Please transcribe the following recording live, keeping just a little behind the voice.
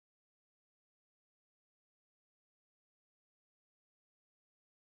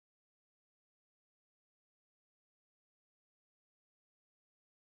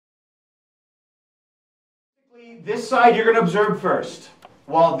This side you're going to observe first,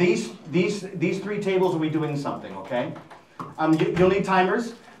 while these three tables will be doing something, okay? You'll need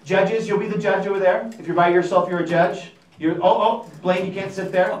timers. Judges, you'll be the judge over there. If you're by yourself, you're a judge. Blaine, you can't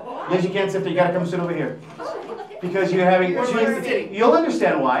sit there. Liz, you can't sit there. You got to come sit over here. Because you're having you'll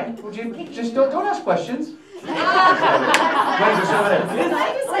understand why. Just don't ask questions. Blaine, just sit over there.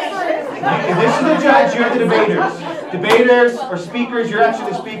 This is the judge, you're the debaters. Debaters or speakers, you're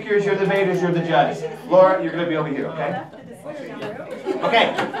actually the speakers, you're the debaters, you're the judge. Laura, you're going to be over here, okay?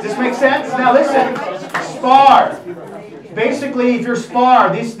 Okay, does this make sense? Now listen, spar. Basically, if you're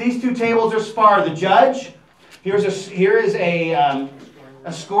spar, these two tables are spar. The judge, here is a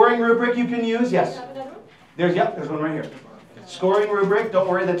scoring rubric you can use. Yes. There's one right here. Scoring rubric. Don't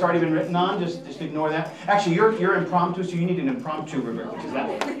worry, that's already been written on. Just ignore that. Actually, you're impromptu, so you need an impromptu rubric, which is that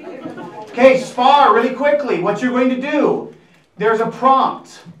one. Okay, spar really quickly. What you're going to do? There's a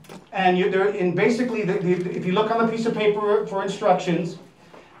prompt, and basically, if you look on the piece of paper for instructions,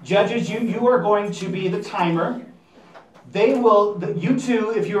 judges, you are going to be the timer. They will. You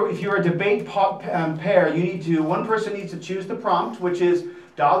two, if you're a debate pair, one person needs to choose the prompt, which is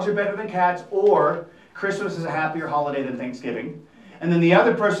dogs are better than cats, or Christmas is a happier holiday than Thanksgiving. And then the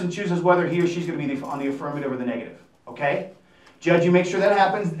other person chooses whether he or she's going to be on the affirmative or the negative. Okay? Judge, you make sure that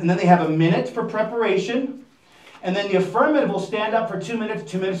happens. And then they have a minute for preparation. And then the affirmative will stand up for 2 minutes.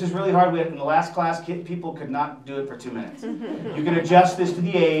 2 minutes is really hard. In the last class, people could not do it for 2 minutes. You can adjust this to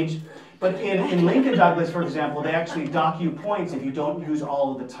the age. But in Lincoln Douglas, for example, they actually dock you points if you don't use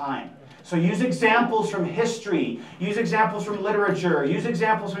all of the time. So use examples from history, use examples from literature, use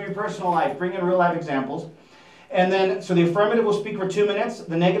examples from your personal life, bring in real life examples. And then, so the affirmative will speak for 2 minutes,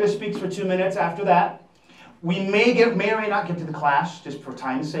 the negative speaks for 2 minutes after that. We may or may not get to the clash, just for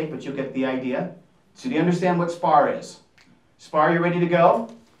time's sake, but you'll get the idea. So do you understand what spar is? Spar, you ready to go?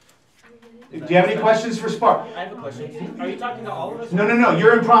 Do you have any questions for spar? I have a question. Are you talking to all of us? No,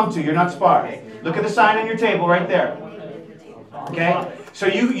 you're impromptu, you're not spar. Look at the sign on your table right there. Okay? So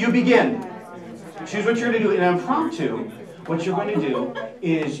you begin. Choose what you're going to do. In impromptu, what you're going to do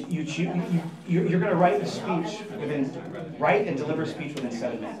is you're going to write a speech write and deliver a speech within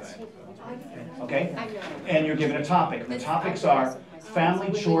 7 minutes. Okay? And you're given a topic. The topics are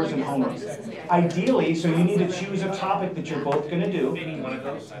family, chores, and homework. Ideally, so you need to choose a topic that you're both going to do.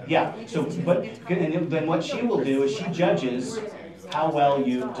 Yeah. So, and then what she will do is she judges how well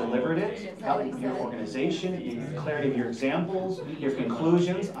you delivered it, your organization, the clarity of your examples, your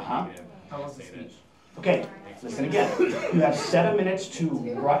conclusions. Okay, listen again. You have 7 minutes to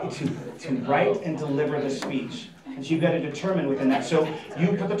write and deliver the speech. And so you've got to determine within that. So you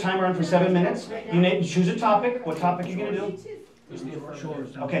put the timer on for 7 minutes. You choose a topic. What topic are you going to do?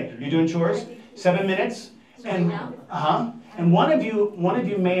 Okay, you're doing chores. 7 minutes. And and one of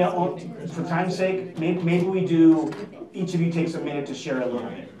you may, for time's sake, maybe we do. Each of you takes a minute to share a little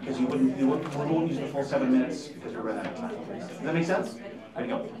bit, because we won't use the full 7 minutes because we're running out of time. Does that make sense? There you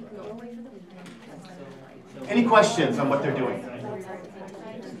go. Any questions on what they're doing?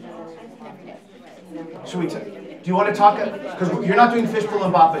 Should we? Do you want to talk? Because you're not doing fishbowl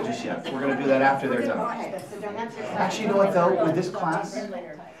and boppa just yet. We're going to do that after they're done. Actually, you know what though? With this class,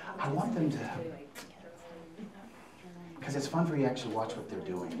 I want them to. Because it's fun for you to actually watch what they're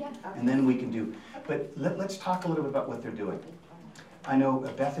doing. And then we can do. But let's talk a little bit about what they're doing. I know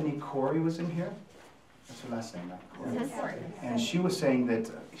Bethany Corey was in here. That's her last name, right? Corey. And she was saying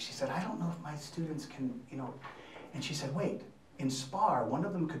that, she said, I don't know if my students can, and she said, wait, in SPAR, one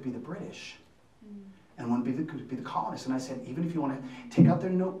of them could be the British. And one could be the colonists. And I said, even if you want to take out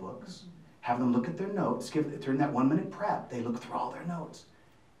their notebooks, have them look at their notes, during that 1 minute prep, they look through all their notes.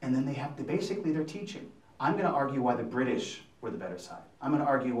 And then basically they're teaching. I'm going to argue why the British were the better side. I'm going to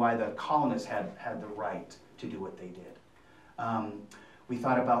argue why the colonists had the right to do what they did. We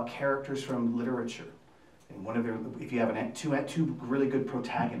thought about characters from literature. And if you have two really good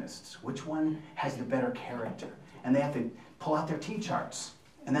protagonists, which one has the better character? And they have to pull out their T-charts.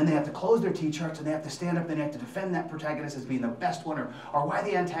 And then they have to close their T-charts and they have to stand up and they have to defend that protagonist as being the best one, or why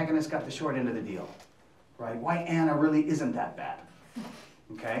the antagonist got the short end of the deal. Right? Why Anna really isn't that bad.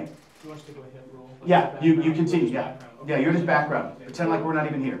 Okay? Who wants to go ahead and roll? Yeah, you continue, yeah. Yeah, you're just background. Pretend like we're not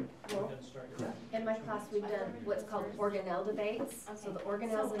even here. In my class, we've done what's called organelle debates. So the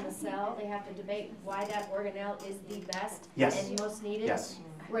organelles in the cell, they have to debate why that organelle is the best and most needed. Yes.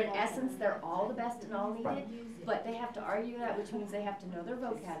 Where in essence, they're all the best and all needed, but they have to argue that, which means they have to know their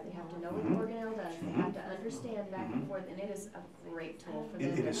vocab, they have to know what the organelle does, they have to understand back and forth, and it is a great tool for them.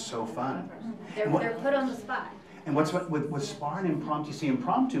 It is so fun. They're put on the spot. And with SPAR and impromptu, you see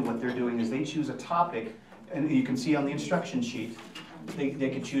impromptu, what they're doing is they choose a topic, and you can see on the instruction sheet, they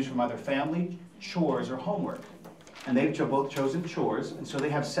could choose from either family, chores or homework. And they've both chosen chores, and so they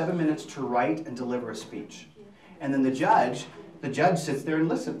have 7 minutes to write and deliver a speech. And then the judge sits there and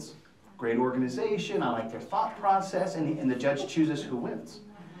listens. Great organization, I like their thought process, and the judge chooses who wins.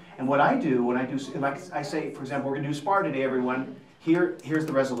 And what I do when I say, for example, we're gonna do SPAR today, everyone, here's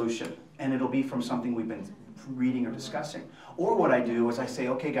the resolution. And it'll be from something we've been reading or discussing. Or what I do is I say,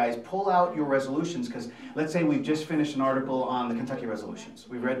 okay guys, pull out your resolutions, because let's say we've just finished an article on the Kentucky resolutions.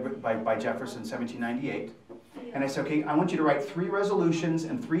 We read by Jefferson, 1798. And I say, okay, I want you to write 3 resolutions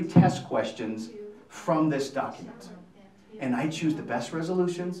and 3 test questions from this document. And I choose the best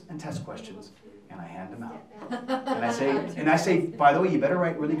resolutions and test questions, and I hand them out. And I say, by the way, you better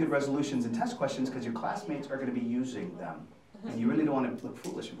write really good resolutions and test questions, because your classmates are going to be using them. And you really don't want to look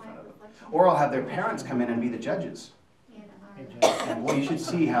foolish in front of them. Or I'll have their parents come in and be the judges. And boy, you should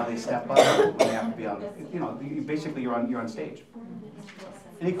see how they step up when they have to be on, basically you're on stage.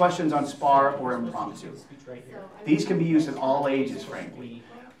 Any questions on SPAR or impromptu? These can be used at all ages, frankly.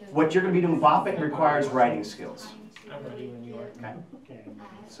 What you're going to be doing, BOPIT requires writing skills. I'm ready when you are. Okay.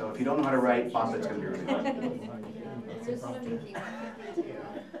 So if you don't know how to write, BOPIT's going to be really hard.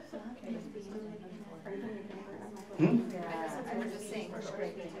 I was just saying,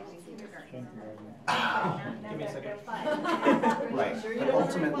 Give me a second. Right, but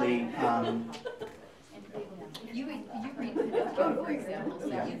ultimately, you read Pinocchio, for example, so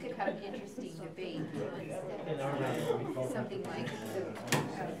you could have an interesting debate. Something like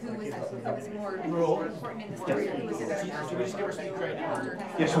who was more important in the story, who was the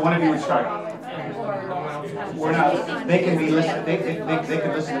yeah, so one of you would start. We're not, they can be listening, they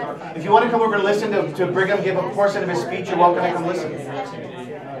can listen. If you want to come over and listen to Brigham give a portion of his speech, you're welcome to come listen.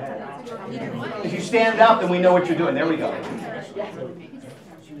 If you stand up, then we know what you're doing. There we go.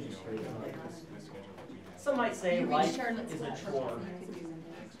 Some might say life is a chore.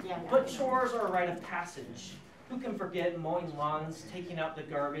 But chores are a rite of passage. Who can forget mowing lawns, taking out the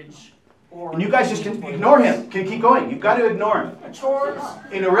garbage, or... And you guys just can ignore him. Can keep going. You've got to ignore him. Chores.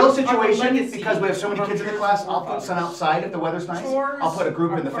 In a real situation, because we have so many kids in the class, I'll put some outside if the weather's nice. I'll put a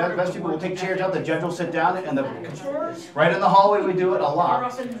group in the vestibule. We'll take chairs out. The judge will sit down, and right in the hallway we do it a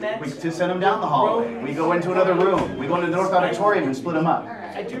lot. We just send them down the hallway. We go into another room. We go into the North Auditorium and split them up.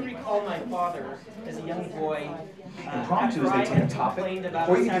 I do recall my father, as a young boy, Impromptu is they take a topic,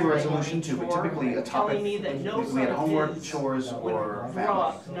 or you can give a resolution too, but typically a topic, we had homework, chores, or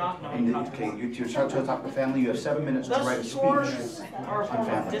family. And okay, your child chose topic of family, you have 7 minutes to write a speech on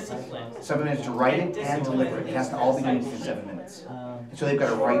family. 7 minutes to write it and deliver it. It has to all be done in 7 minutes. So they've got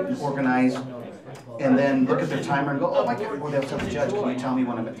to write and organize, and then look at their timer and go, oh my God, or they'll tell the judge, can you tell me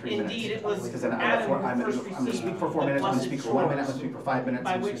when I'm at 3 minutes? Because then I'm going to speak for 4 minutes, I'm going to speak for 1 minute, I'm going to speak for 5 minutes,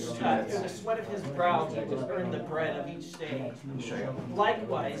 I'm going to speak for 2 minutes. Through the sweat of his brow, he would earn the bread of each day.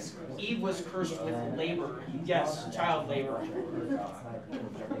 Likewise, Eve was cursed with labor. Yes, child labor.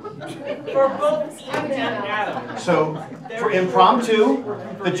 For both Eve and Adam. So, for impromptu,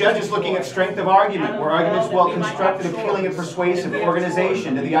 the judge is looking at strength of argument. Were arguments well constructed, appealing, and persuasive?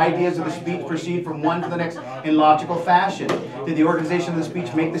 Organization. Did the ideas of the speech proceed from one to the next in logical fashion? Did the organization of the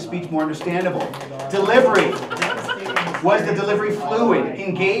speech make the speech more understandable? Delivery. Was the delivery fluid,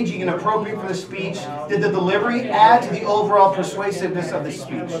 engaging, and appropriate for the speech? Did the delivery add to the overall persuasiveness of the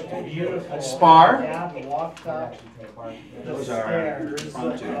speech? SPAR. Those are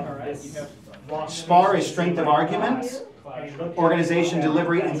impromptu. SPAR is strength of argument, organization,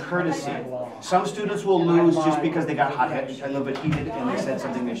 delivery, and courtesy. Some students will lose just because they got a little bit heated and they said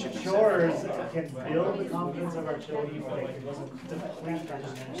something they shouldn't have said. Chores can build the confidence of our children, but it doesn't deplete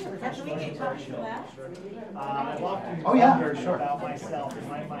I've often wondered about myself.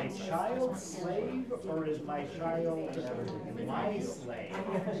 Am I my child's slave, or is my child my slave?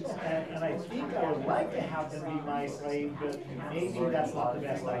 And I think I would like to have them be my slave, but maybe that's not the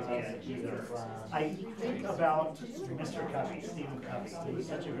best idea either. I think about Mr. Covey, Stephen Covey, who was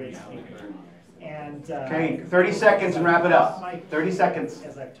such a great speaker. And, okay, 30 seconds and wrap it up. 30 seconds.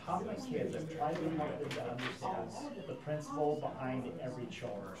 As I've taught my kids, I've tried to help them to understand the principle behind every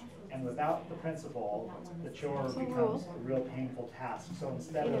chore. And without the principle, the chore becomes a real painful task. So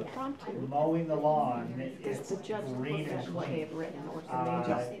instead of mowing the lawn, it's green and clean.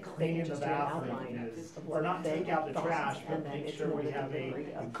 Cleaning the bathroom is, or not take out the trash, but make sure we have a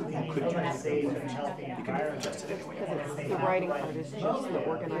clean and safe and healthy environment. The writing part is just the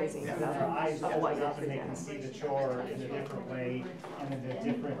organizing of what you have to They can see the chore in a different way and in a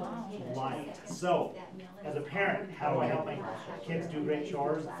different light. So, as a parent, how do I help my kids do great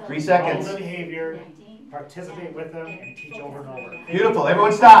chores? 3 seconds. Follow the behavior, participate with them, and teach over and over. Beautiful.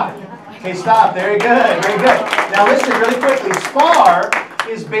 Everyone stop. Okay, stop. Very good. Very good. Now listen really quickly. SPAR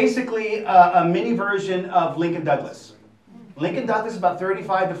is basically a mini version of Lincoln Douglas. Lincoln Douglas is about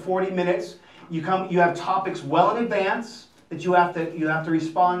 35 to 40 minutes. You have topics well in advance that you have to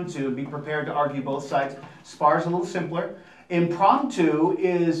respond to and be prepared to argue both sides. SPAR is a little simpler. Impromptu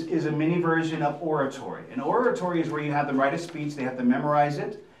is a mini version of oratory. And oratory is where you have them write a speech, they have to memorize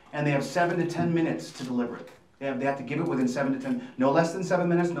it, and they have 7 to 10 minutes to deliver it. They have to give it within 7 to 10, no less than 7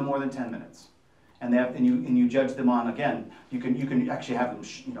 minutes, no more than 10 minutes. And you judge them on, again, you can actually have them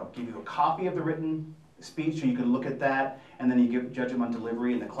give you a copy of the written speech, so you can look at that, and then you judge them on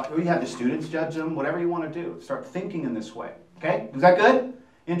delivery, and or you have the students judge them, whatever you want to do. Start thinking in this way. Okay, is that good?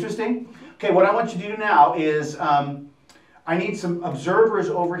 Interesting? Okay, what I want you to do now is I need some observers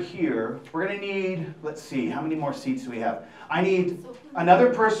over here. We're going to need, let's see, how many more seats do we have? I need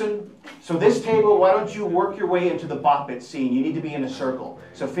another person. So this table, why don't you work your way into the Bop It scene? You need to be in a circle.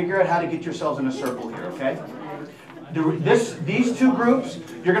 So figure out how to get yourselves in a circle here, okay? These two groups,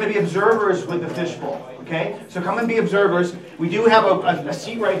 you're going to be observers with the fishbowl, okay? So come and be observers. We do have a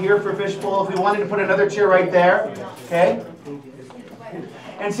seat right here for fishbowl. If we wanted to put another chair right there, okay?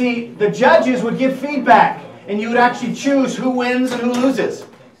 And see, the judges would give feedback, and you would actually choose who wins and who loses.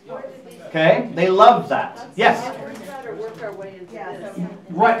 Okay? They love that. Yes?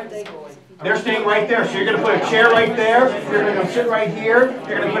 Right. They're staying right there. So you're going to put a chair right there. You're going to go sit right here.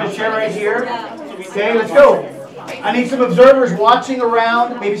 You're going to put a chair right here. Okay, let's go. I need some observers watching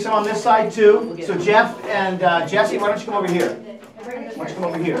around. Maybe some on this side too. So Jeff and Jesse, why don't you come over here? Why don't you come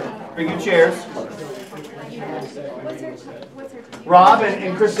over here? Bring your chairs. Rob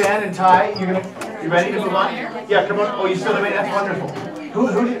and Chrisanne and Ty, you ready to move on? Yeah, come on. Oh, you still have it? That's wonderful.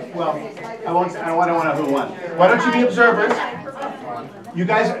 Who did? Well, I don't know who won. Why don't you be observers? You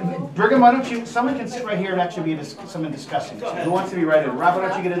guys, Brigham, why don't you? Someone can sit right here and actually be someone discussing. Who wants to be right in? Rob, why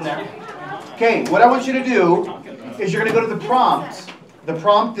don't you get in there? Okay, what I want you to do is you're going to go to the prompt. The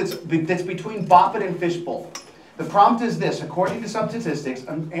prompt that's between Bop It and Fishbowl. The prompt is this: according to some statistics,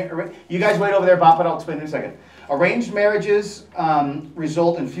 you guys wait over there, Bop It. I'll explain in a second. Arranged marriages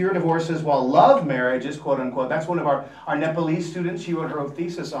result in fewer divorces, while love marriages, quote unquote, that's one of our Nepalese students. She wrote her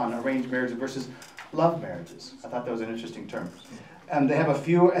thesis on arranged marriages versus love marriages. I thought that was an interesting term. And they have a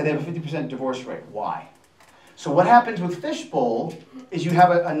 50% divorce rate. Why? So what happens with Fishbowl is you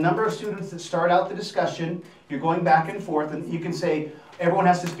have a number of students that start out the discussion. You're going back and forth, and you can say everyone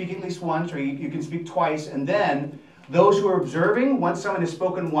has to speak at least once, or you can speak twice, and then those who are observing, once someone has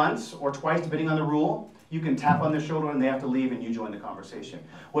spoken once or twice, depending on the rule, you can tap on their shoulder and they have to leave and you join the conversation.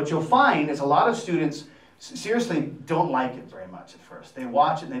 What you'll find is a lot of students seriously don't like it very much at first. They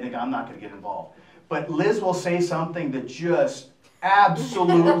watch it and they think, I'm not going to get involved. But Liz will say something that just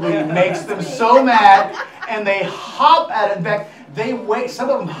absolutely makes them so mad, and they hop at it. In fact, they wait. Some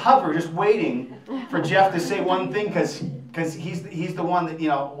of them hover, just waiting for Jeff to say one thing because he's the one that,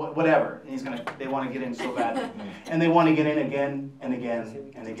 whatever. And they want to get in so bad, and they want to get in again and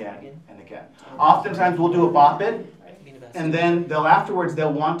again and again and again. Oftentimes we'll do a Bop It, and then afterwards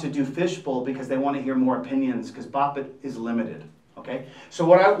they'll want to do Fishbowl because they want to hear more opinions, because Bop It is limited. Okay, so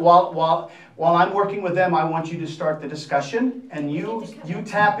while I'm working with them, I want you to start the discussion, and you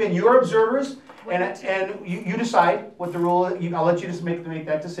tap in your observers, and you decide what the rule is. I'll let you just make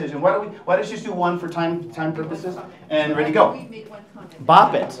that decision. Why don't you just do one for time purposes, and ready to go.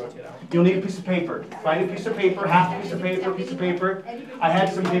 Bop It. You'll need a piece of paper. Find a piece of paper, half a piece of paper, piece of paper. I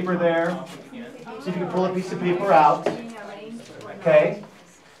had some paper there. See if you can pull a piece of paper out. Okay.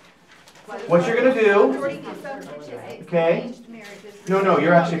 What you're going to do, okay? No,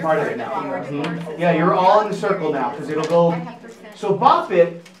 you're actually part of it now. Mm-hmm. Yeah, you're all in the circle now, because it'll go. So Bop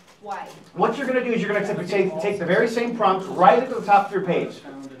It, what you're going to do is you're going to take the very same prompt right at the top of your page.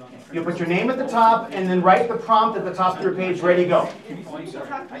 You'll put your name at the top, and then write the prompt at the top of your page, ready, go.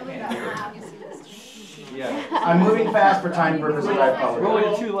 I'm moving fast for time purposes, I apologize.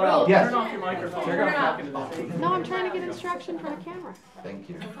 Rolling too loud. Yes. Turn off your microphone. Turn off. No, I'm trying to get instruction for the camera. Thank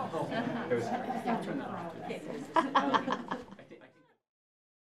you.